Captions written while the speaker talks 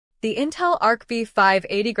The Intel Arc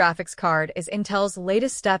B580 graphics card is Intel's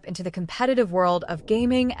latest step into the competitive world of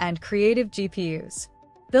gaming and creative GPUs.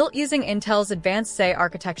 Built using Intel's advanced SE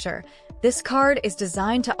architecture, this card is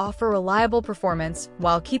designed to offer reliable performance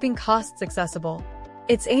while keeping costs accessible.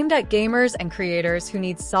 It's aimed at gamers and creators who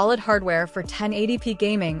need solid hardware for 1080p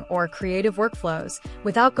gaming or creative workflows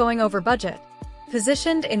without going over budget.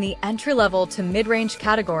 Positioned in the entry-level to mid-range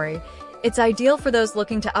category, it's ideal for those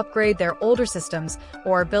looking to upgrade their older systems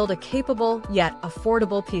or build a capable yet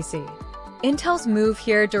affordable PC. Intel's move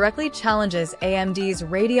here directly challenges AMD's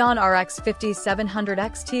Radeon RX 5700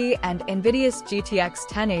 XT and Nvidia's GTX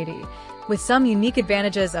 1080, with some unique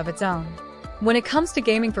advantages of its own. When it comes to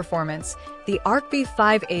gaming performance, the Arc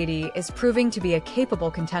B580 is proving to be a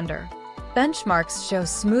capable contender. Benchmarks show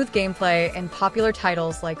smooth gameplay in popular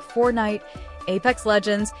titles like Fortnite, Apex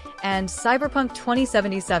Legends, and Cyberpunk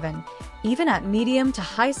 2077, even at medium to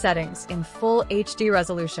high settings in full HD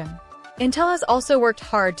resolution. Intel has also worked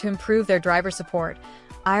hard to improve their driver support,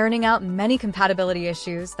 ironing out many compatibility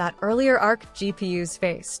issues that earlier Arc GPUs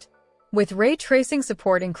faced. With ray tracing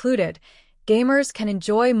support included, gamers can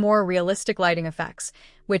enjoy more realistic lighting effects,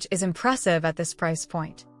 which is impressive at this price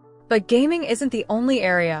point. But gaming isn't the only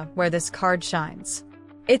area where this card shines.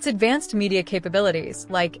 Its advanced media capabilities,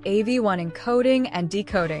 like AV1 encoding and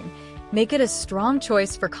decoding, make it a strong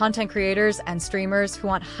choice for content creators and streamers who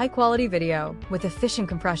want high-quality video with efficient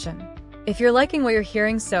compression. If you're liking what you're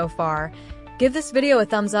hearing so far, give this video a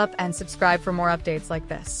thumbs up and subscribe for more updates like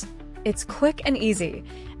this. It's quick and easy,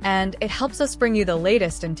 and it helps us bring you the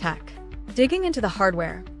latest in tech. Digging into the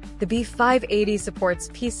hardware, the B580 supports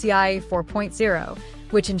PCIe 4.0,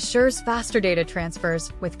 which ensures faster data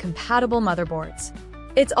transfers with compatible motherboards.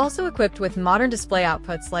 It's also equipped with modern display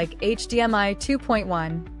outputs like HDMI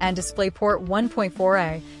 2.1 and DisplayPort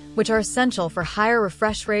 1.4a, which are essential for higher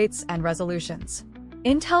refresh rates and resolutions.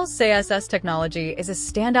 Intel's CSS technology is a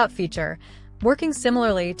standout feature, working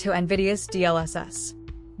similarly to Nvidia's DLSS.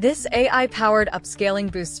 This AI-powered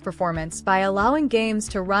upscaling boosts performance by allowing games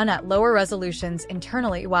to run at lower resolutions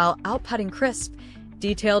internally while outputting crisp,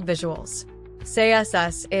 detailed visuals.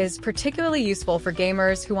 CSS is particularly useful for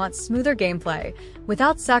gamers who want smoother gameplay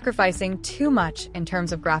without sacrificing too much in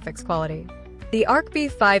terms of graphics quality. The Arc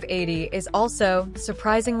B580 is also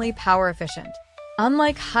surprisingly power efficient.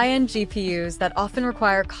 Unlike high-end GPUs that often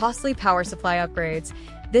require costly power supply upgrades,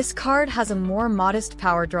 this card has a more modest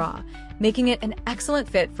power draw, making it an excellent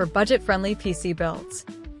fit for budget-friendly PC builds.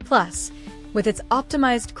 Plus, with its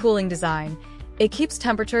optimized cooling design, it keeps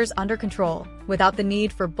temperatures under control without the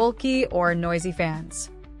need for bulky or noisy fans.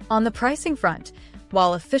 On the pricing front,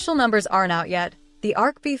 while official numbers aren't out yet, the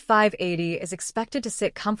Arc B580 is expected to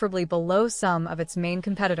sit comfortably below some of its main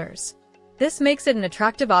competitors. This makes it an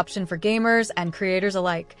attractive option for gamers and creators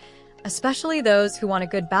alike, especially those who want a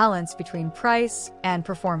good balance between price and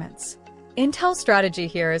performance. Intel's strategy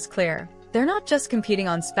here is clear. They're not just competing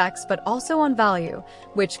on specs but also on value,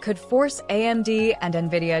 which could force AMD and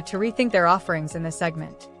Nvidia to rethink their offerings in this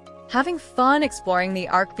segment. Having fun exploring the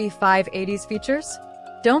Arc B580's features?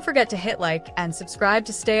 Don't forget to hit like and subscribe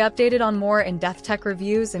to stay updated on more in-depth tech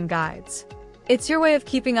reviews and guides. It's your way of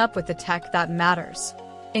keeping up with the tech that matters.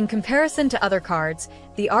 In comparison to other cards,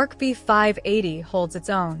 the Arc B580 holds its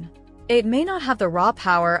own. It may not have the raw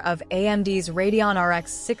power of AMD's Radeon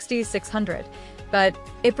RX 6600, but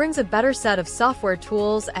it brings a better set of software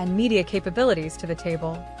tools and media capabilities to the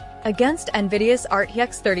table. Against Nvidia's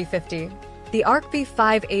RTX 3050, the Arc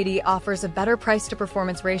B580 offers a better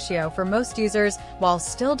price-to-performance ratio for most users while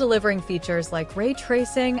still delivering features like ray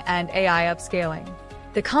tracing and AI upscaling.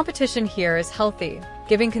 The competition here is healthy,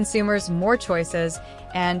 giving consumers more choices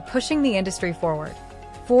and pushing the industry forward.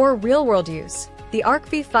 For real-world use, the Arc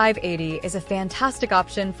B580 is a fantastic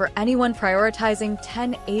option for anyone prioritizing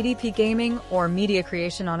 1080p gaming or media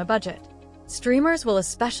creation on a budget. Streamers will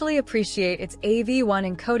especially appreciate its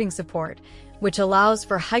AV1 encoding support, which allows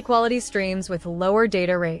for high-quality streams with lower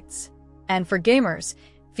data rates. And for gamers,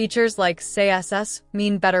 features like CSS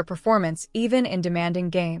mean better performance even in demanding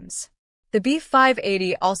games. The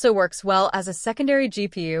B580 also works well as a secondary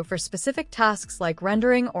GPU for specific tasks like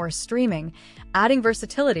rendering or streaming, adding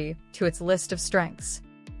versatility to its list of strengths.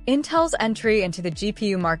 Intel's entry into the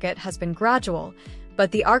GPU market has been gradual,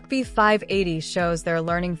 but the Arc B580 shows they're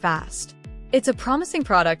learning fast. It's a promising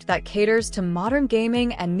product that caters to modern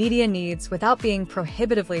gaming and media needs without being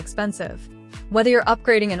prohibitively expensive. Whether you're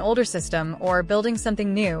upgrading an older system or building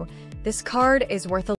something new, this card is worth a